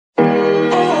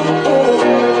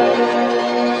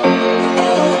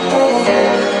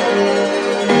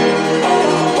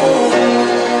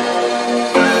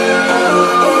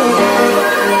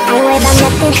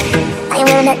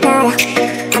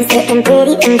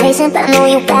pretty impatient, but I know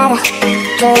you better.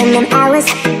 Put in them hours,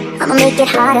 I'ma make it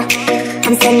harder.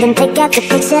 I'm sending pick up the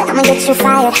picture, I'ma get you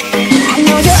fired. I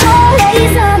know you're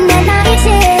always on that night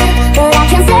shift, but I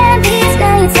can't stand these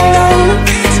nights alone.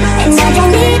 And I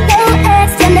don't need no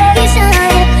explanation,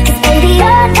 'cause baby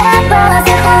you're the boss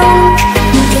at home.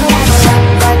 You gotta work,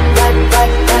 but you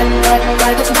gotta go to work, you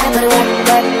gotta go to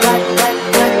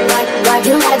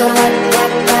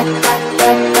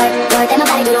work, and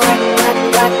nobody do the work, we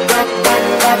go out to work, we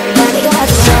go out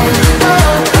to work.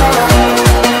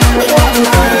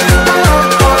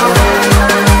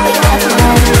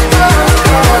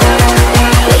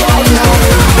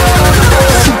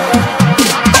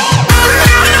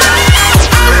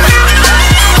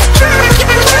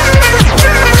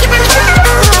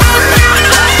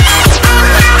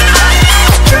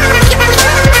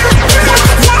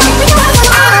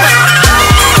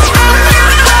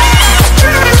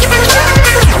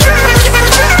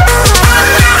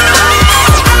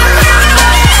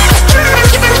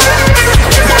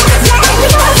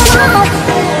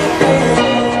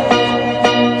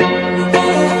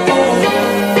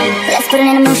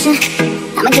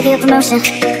 I'ma give you a promotion.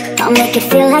 I'll make it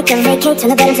feel like a vacate, turn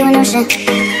the bed into an ocean.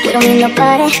 We don't need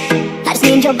nobody, I just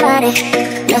need your body.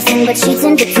 Nothing but sheets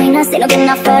in between us, they don't get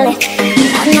enough early.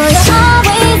 I know you're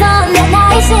always on that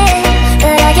night shift,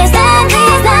 but I can't stand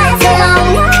these nights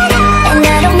alone. And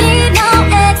I don't need